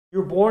You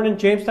were born in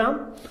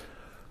Jamestown?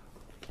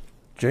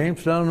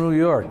 Jamestown, New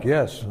York,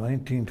 yes,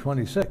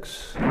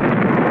 1926.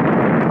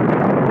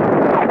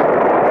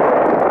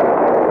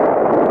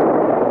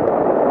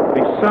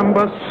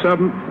 December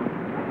 7th,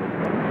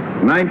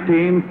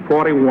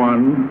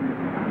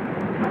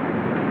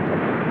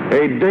 1941,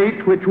 a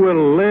date which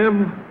will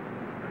live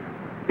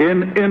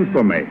in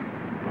infamy.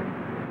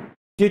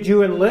 Did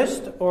you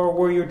enlist or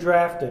were you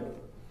drafted?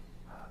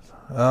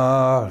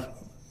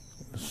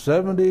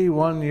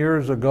 71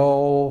 years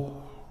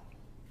ago,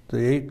 the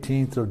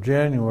 18th of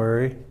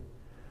January,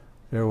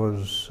 there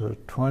was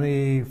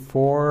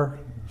 24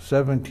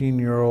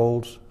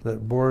 17-year-olds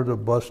that boarded a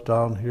bus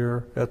down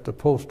here at the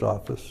post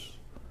office.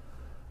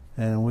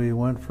 And we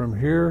went from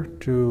here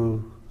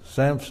to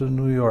Sampson,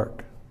 New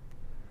York.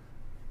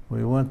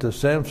 We went to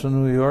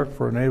Sampson, New York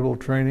for naval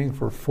training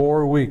for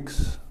 4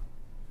 weeks.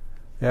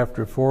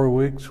 After 4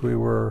 weeks, we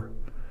were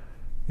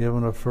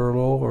given a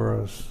furlough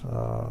or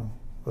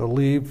a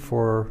leave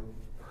for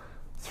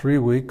 3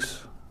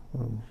 weeks,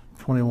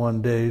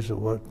 21 days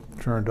of what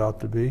turned out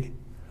to be.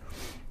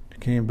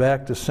 Came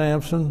back to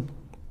Sampson,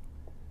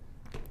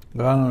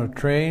 got on a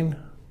train.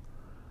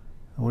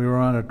 We were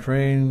on a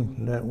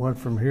train that went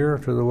from here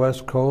to the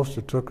West Coast.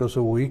 It took us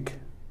a week.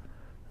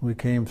 We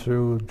came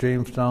through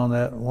Jamestown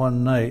that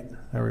one night,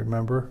 I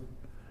remember,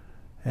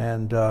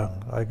 and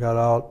I got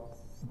out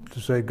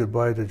to say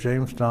goodbye to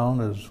Jamestown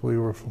as we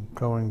were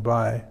going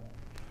by,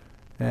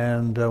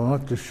 and we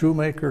went to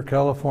Shoemaker,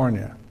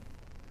 California.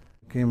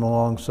 Came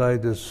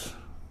alongside this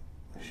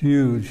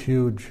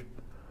huge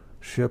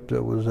ship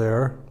that was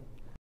there.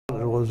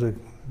 It was a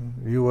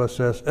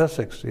USS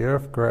Essex, the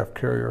aircraft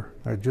carrier.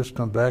 I'd just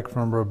come back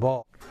from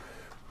Rabaul.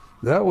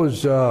 That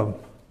was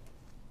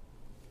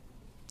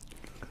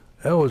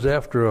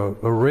after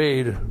a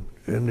raid,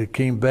 and they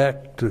came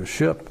back to the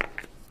ship,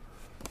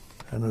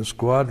 and the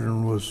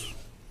squadron was,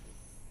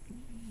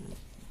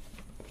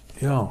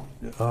 that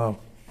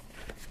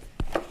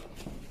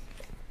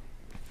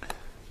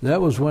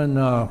was when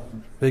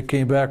they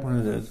came back.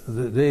 When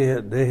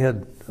they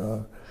had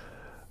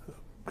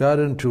got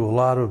into a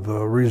lot of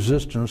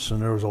resistance,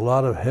 and there was a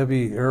lot of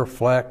heavy air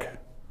flak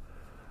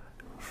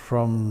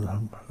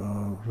from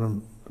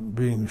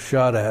being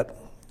shot at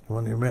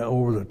when they went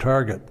over the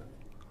target,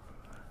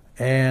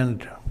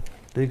 and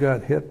they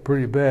got hit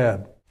pretty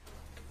bad.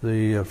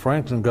 The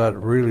Franklin got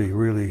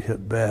really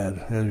hit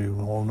bad, as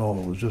you all know.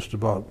 It was just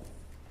about.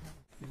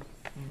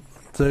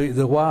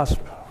 The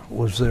Wasp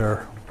was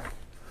there.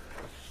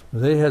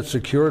 They had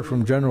secured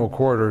from general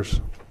quarters,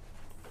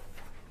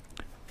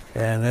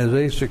 and as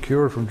they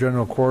secured from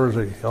general quarters,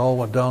 they all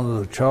went down to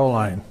the chow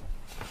line.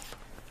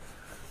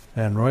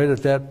 And right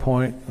at that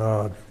point,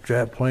 a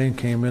jet plane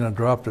came in and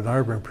dropped an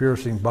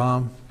armor-piercing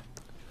bomb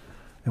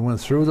and went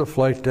through the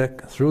flight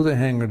deck, through the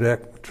hangar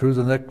deck, through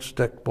the next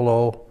deck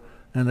below,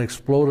 and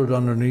exploded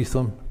underneath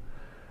them,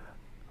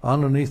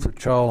 underneath the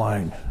chow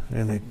line,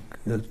 and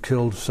it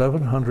killed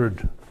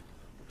 700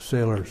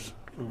 sailors.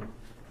 We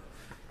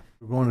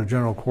were going to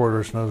general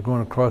quarters, and I was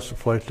going across the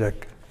flight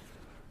deck,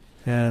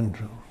 and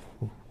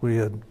we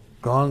had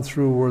gone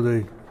through where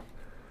the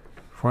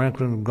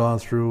Franklin had gone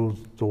through,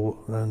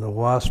 and the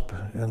Wasp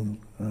and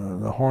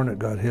the Hornet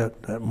got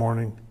hit that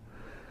morning.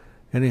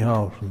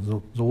 Anyhow,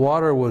 the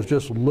water was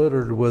just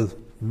littered with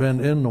men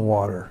in the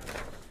water.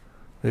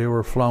 They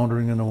were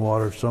floundering in the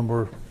water. Some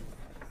were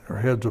their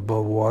heads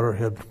above water,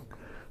 had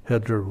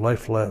their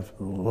life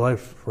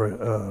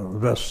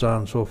vests on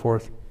and so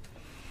forth.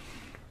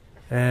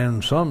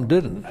 And some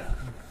didn't.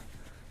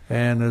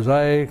 And as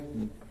I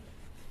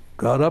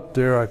got up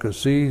there, I could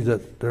see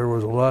that there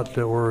was a lot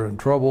that were in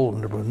trouble,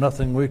 and there was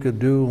nothing we could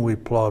do, and we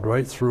plowed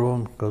right through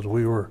them because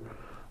we were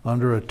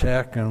under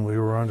attack and we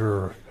were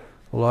under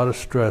a lot of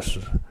stress.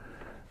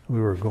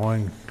 We were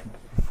going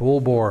full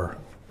bore.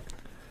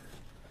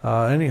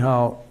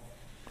 Anyhow,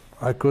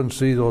 I couldn't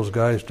see those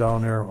guys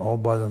down there all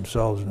by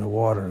themselves in the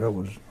water. That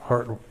was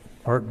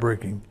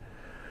heartbreaking.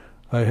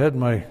 I had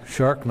my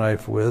shark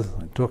knife with,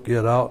 I took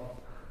it out,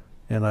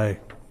 and I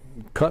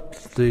cut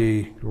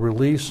the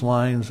release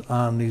lines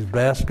on these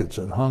baskets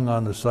that hung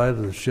on the side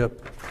of the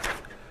ship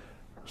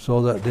so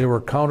that they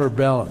were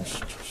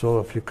counterbalanced. So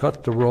if you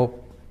cut the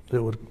rope,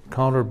 it would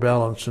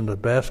counterbalance, and the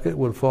basket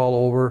would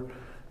fall over,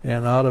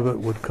 and out of it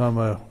would come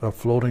a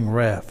floating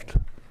raft.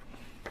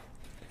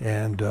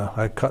 And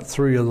I cut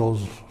 3 of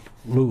those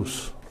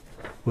loose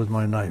with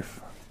my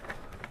knife.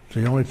 It's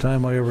the only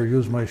time I ever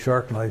used my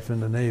shark knife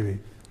in the Navy.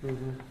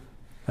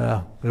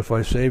 If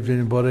I saved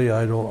anybody,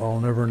 I'll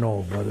never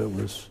know, but it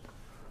was.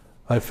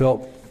 I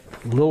felt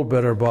a little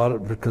better about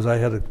it because I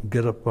had to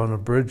get up on a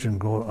bridge and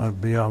go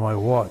be on my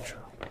watch.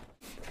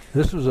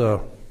 This was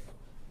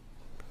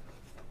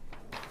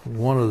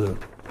one of the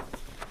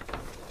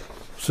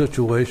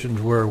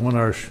situations where when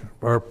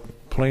our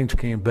planes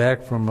came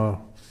back from a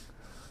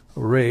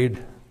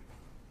raid,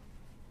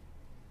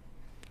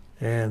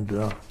 and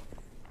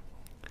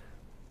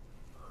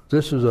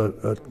this is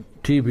a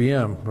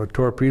TBM, a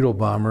torpedo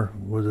bomber,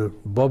 with a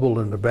bubble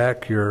in the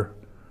back here.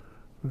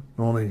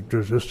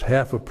 There's just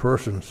half a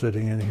person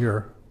sitting in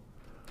here.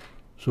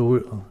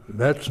 So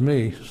that's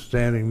me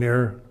standing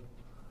there,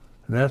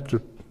 and that's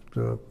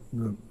the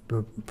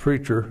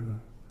preacher,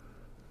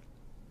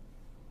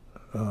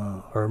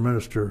 our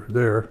minister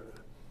there,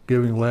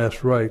 giving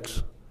last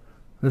rites.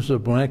 This is a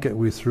blanket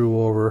we threw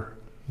over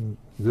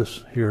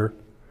this here,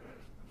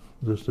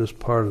 this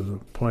part of the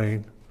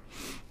plane.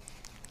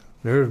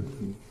 There's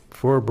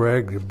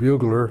Forbragg, the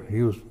bugler.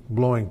 He was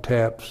blowing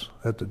taps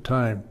at the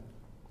time.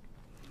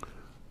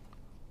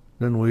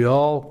 Then we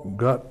all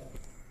got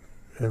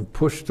and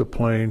pushed the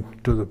plane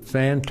to the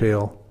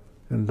fantail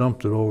and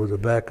dumped it over the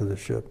back of the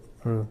ship.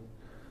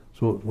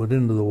 So it went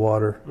into the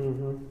water.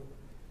 Mm-hmm.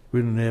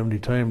 We didn't have any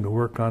time to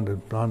work on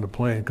the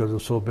plane because it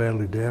was so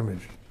badly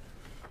damaged.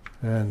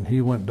 And he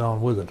went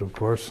down with it, of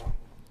course.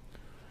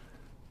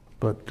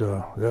 But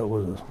that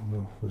was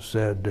a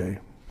sad day.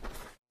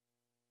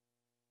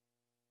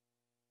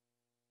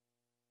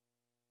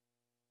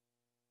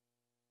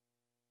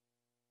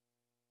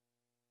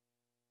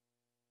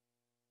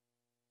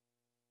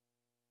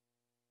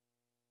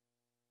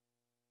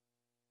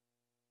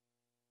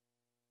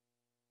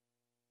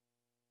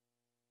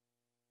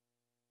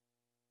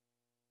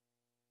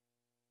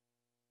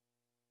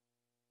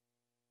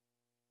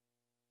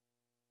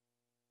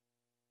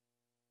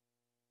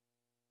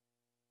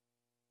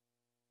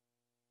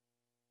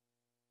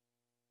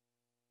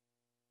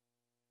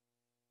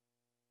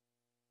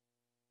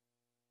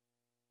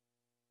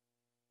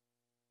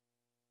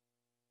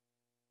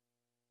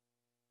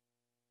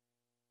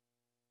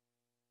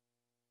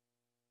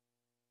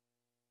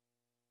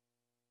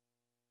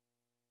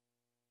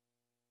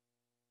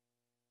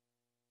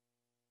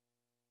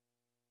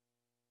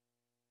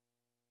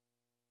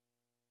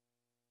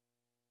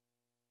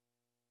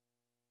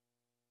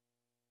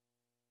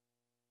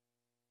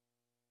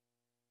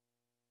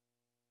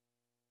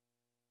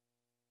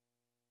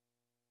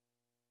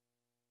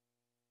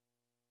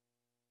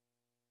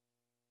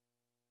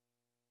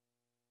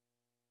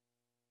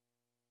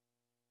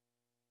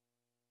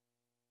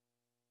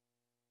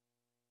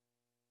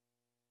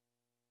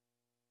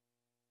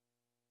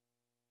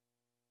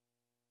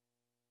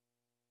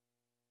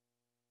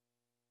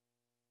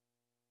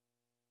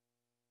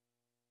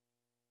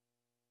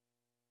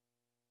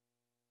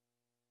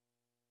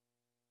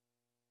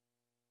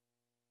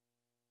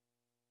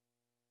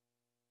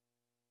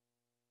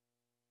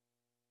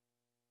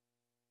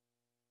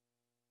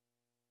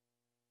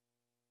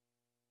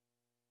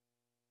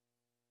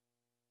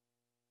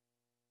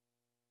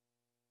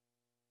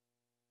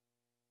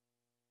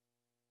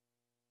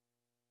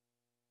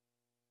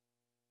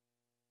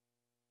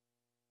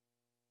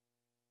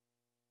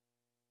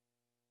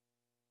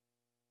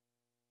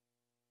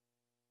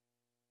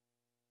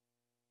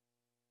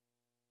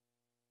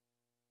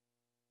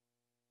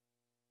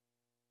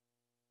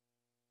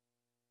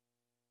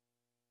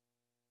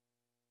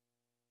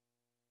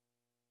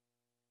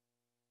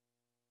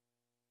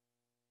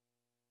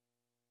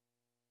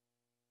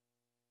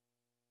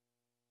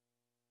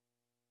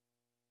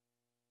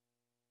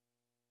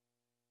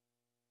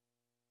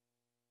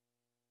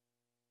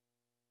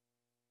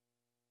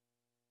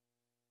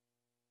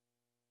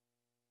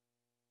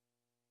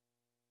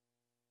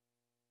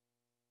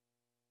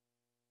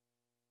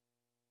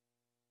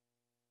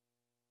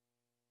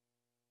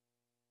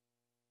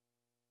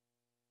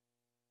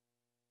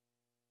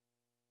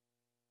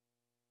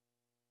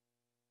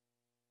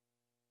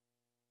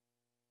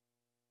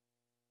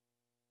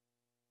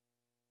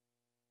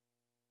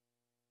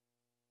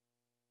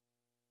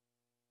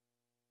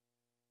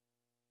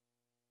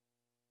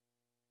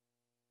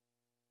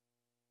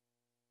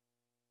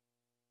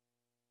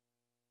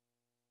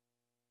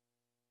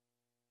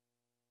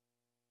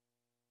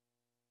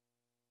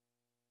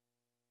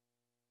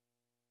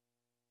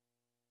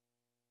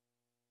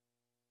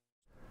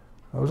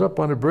 I was up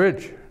on the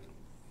bridge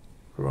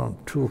around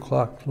 2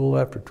 o'clock, a little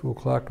after 2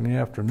 o'clock in the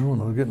afternoon.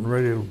 I was getting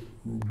ready to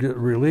get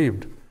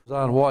relieved. I was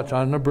on watch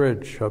on the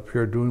bridge up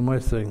here doing my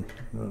thing.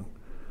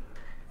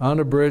 On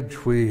the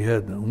bridge, we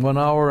had 1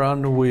 hour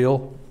on the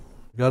wheel.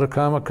 Got a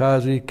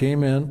kamikaze,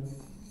 came in.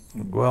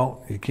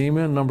 Well, he came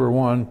in number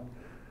one.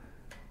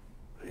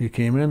 He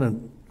came in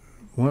and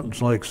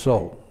went like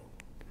so.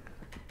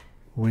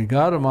 We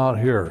got him out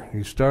here.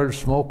 He started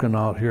smoking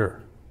out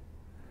here.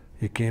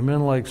 He came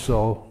in like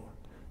so,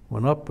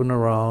 went up and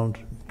around,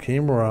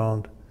 came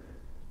around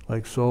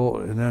like so,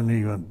 and then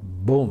he went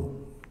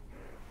boom,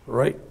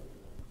 right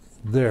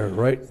there,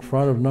 right in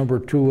front of number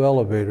 2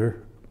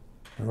 elevator,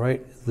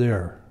 right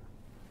there.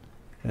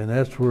 And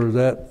that's where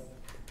that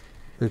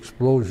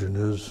explosion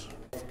is.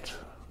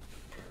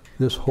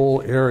 This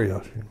whole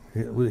area,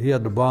 he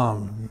had the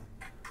bomb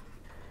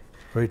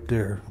right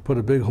there. Put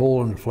a big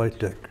hole in the flight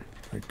deck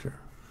right there.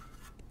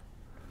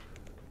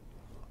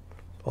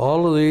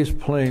 All these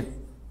planes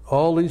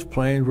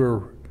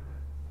were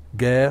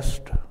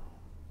gassed,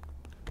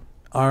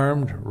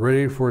 armed,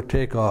 ready for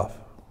takeoff.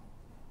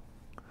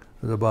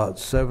 There's about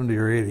 70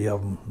 or 80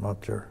 of them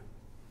out there.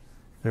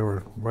 They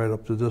were right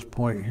up to this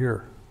point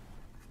here.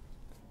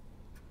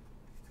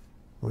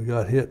 We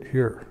got hit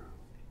here.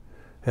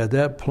 Had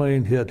that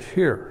plane hit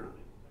here,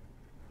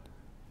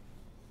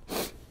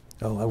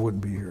 Hell, I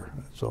wouldn't be here.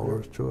 That's all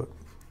there is to it.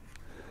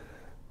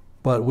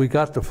 But we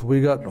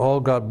all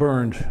got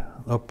burned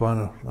up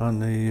on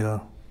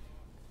the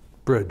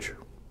bridge.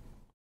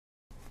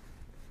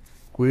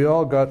 We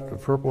all got the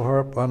Purple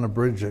Heart on the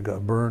bridge that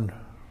got burned.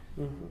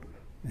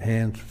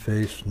 Hands,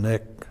 face,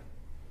 neck,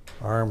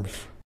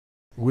 arms.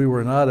 We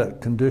were not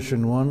at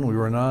Condition 1. We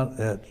were not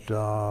at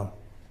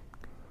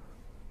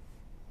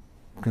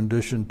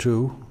Condition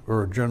 2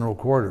 or General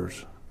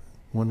Quarters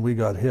when we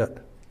got hit.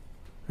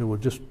 It was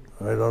just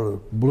right out of the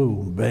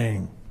blue,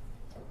 bang.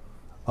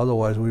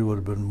 Otherwise, we would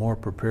have been more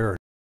prepared.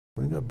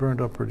 We got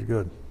burned up pretty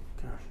good.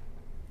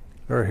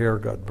 Our hair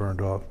got burned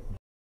off.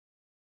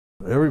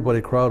 Everybody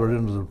crowded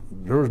into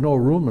there was no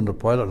room in the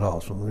pilot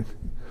house.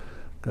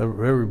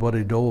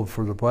 Everybody dove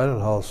for the pilot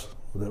house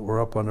that were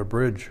up on the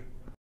bridge.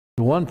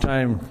 The one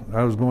time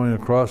I was going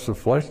across the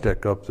flight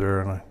deck up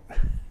there, and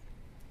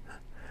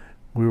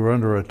we were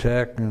under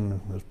attack, and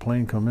this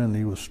plane come in,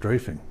 he was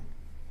strafing.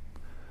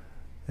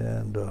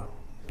 And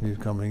he's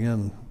coming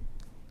in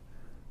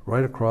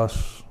right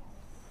across.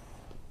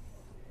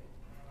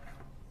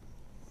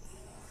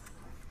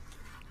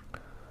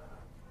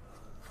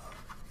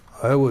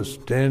 I was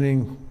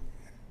standing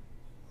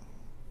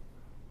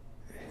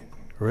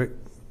right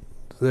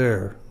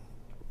there.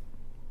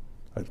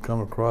 I'd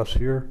come across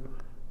here.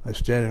 I was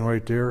standing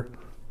right there.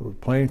 The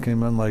plane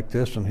came in like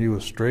this, and he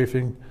was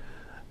strafing,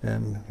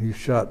 and he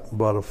shot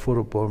about a foot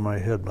above my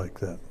head like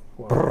that.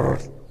 Wow.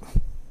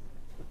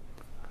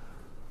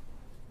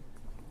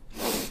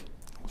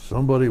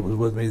 Somebody was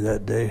with me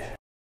that day.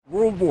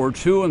 World War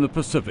II in the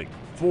Pacific,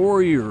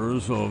 4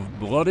 years of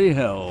bloody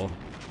hell,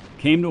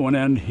 came to an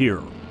end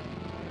here.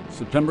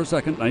 September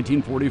 2nd,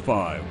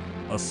 1945,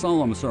 a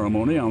solemn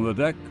ceremony on the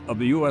deck of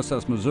the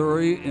USS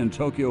Missouri in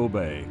Tokyo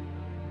Bay.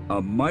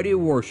 A mighty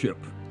warship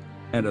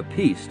and a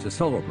peace to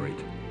celebrate.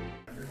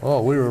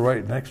 Oh, we were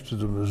right next to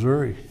the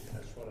Missouri.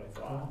 That's what I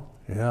thought.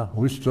 Yeah,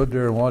 we stood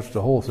there and watched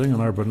the whole thing in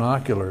our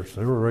binoculars.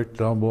 They were right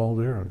down below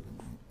there.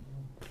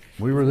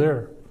 We were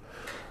there.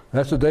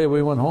 That's the day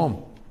we went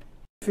home.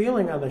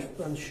 Feeling on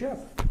the ship.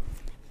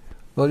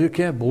 Well, you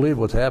can't believe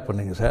what's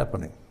happening is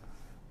happening.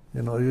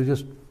 You know,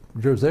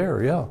 you're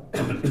there, yeah.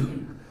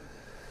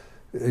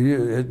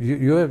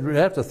 You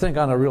have to think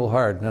on it real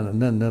hard,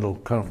 and then it'll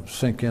kind of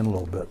sink in a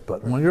little bit.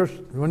 But when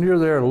you're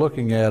there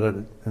looking at it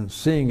and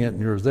seeing it, and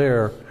you're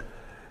there,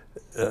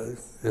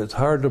 it's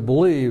hard to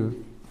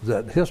believe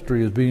that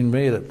history is being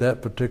made at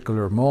that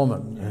particular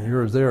moment, and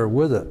you're there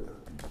with it.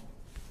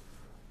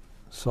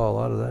 Saw a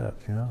lot of that,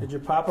 you know. Did you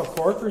pop a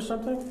cork or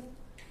something?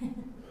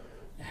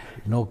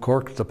 No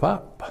corks to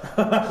pop.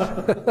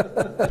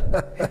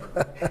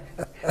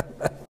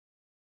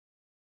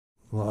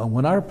 Well,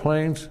 when our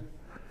planes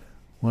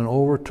went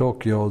over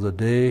Tokyo the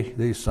day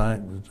they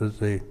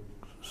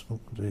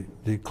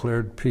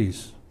declared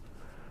peace,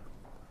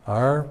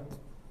 our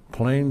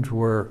planes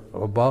were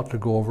about to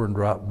go over and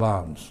drop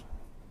bombs.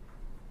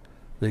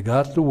 They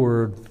got the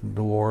word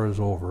the war is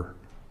over.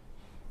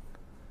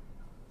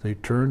 They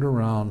turned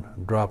around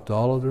and dropped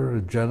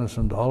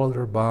jettisoned all of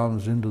their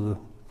bombs into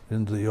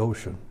the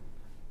ocean.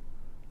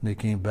 And they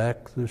came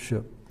back to the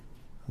ship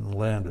and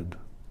landed.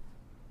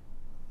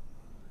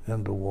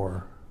 End of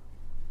war.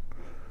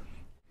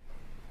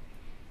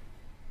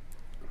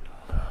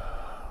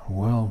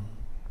 Well,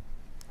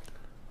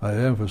 I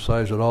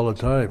emphasize it all the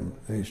time.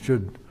 They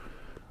should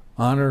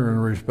honor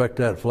and respect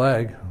that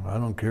flag. I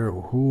don't care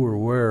who or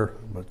where,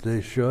 but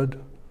they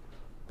should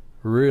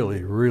really,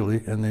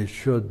 and they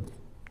should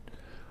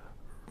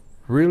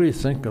really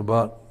think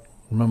about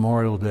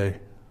Memorial Day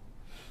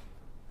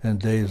and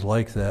days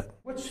like that.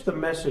 What's the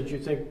message you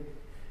think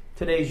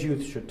today's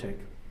youth should take?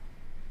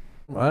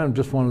 I'm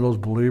just one of those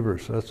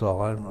believers, that's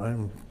all.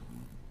 I'm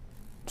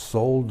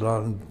sold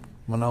on,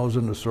 when I was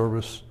in the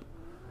service,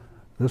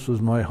 this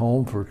was my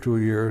home for 2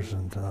 years,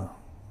 and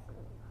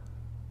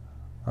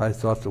I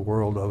thought the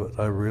world of it.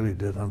 I really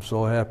did. I'm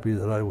so happy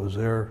that I was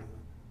there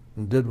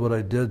and did what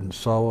I did and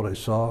saw what I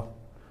saw.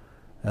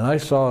 And I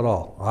saw it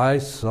all. I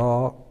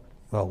saw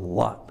a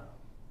lot.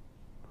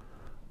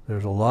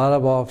 There's a lot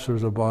of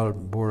officers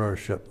aboard our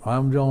ship.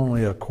 I'm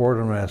only a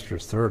quartermaster,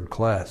 3rd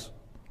class.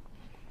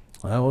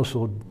 I was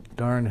so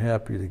darn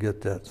happy to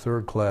get that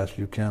 3rd class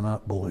you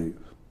cannot believe.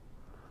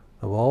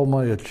 Of all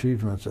my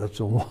achievements, that's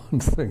the one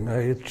thing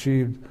I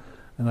achieved,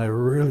 and I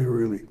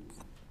really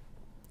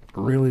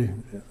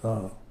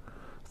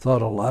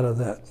thought a lot of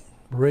that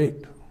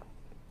rate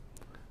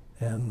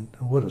and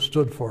what it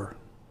stood for.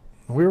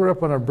 We were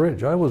up on our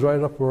bridge. I was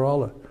right up where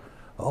all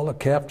the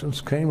captains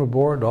came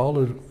aboard, all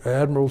the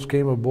admirals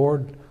came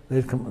aboard.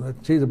 They'd come.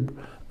 See,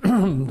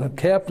 the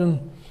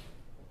captain,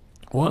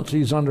 once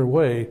he's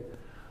underway,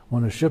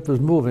 when a ship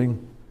is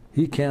moving,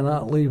 he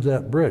cannot leave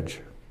that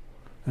bridge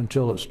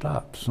until it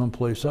stops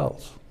someplace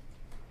else.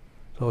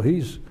 So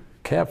he's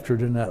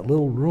captured in that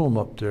little room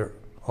up there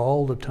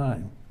all the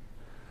time.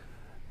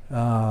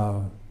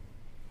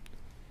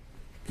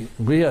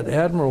 We had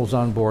admirals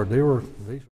on board. They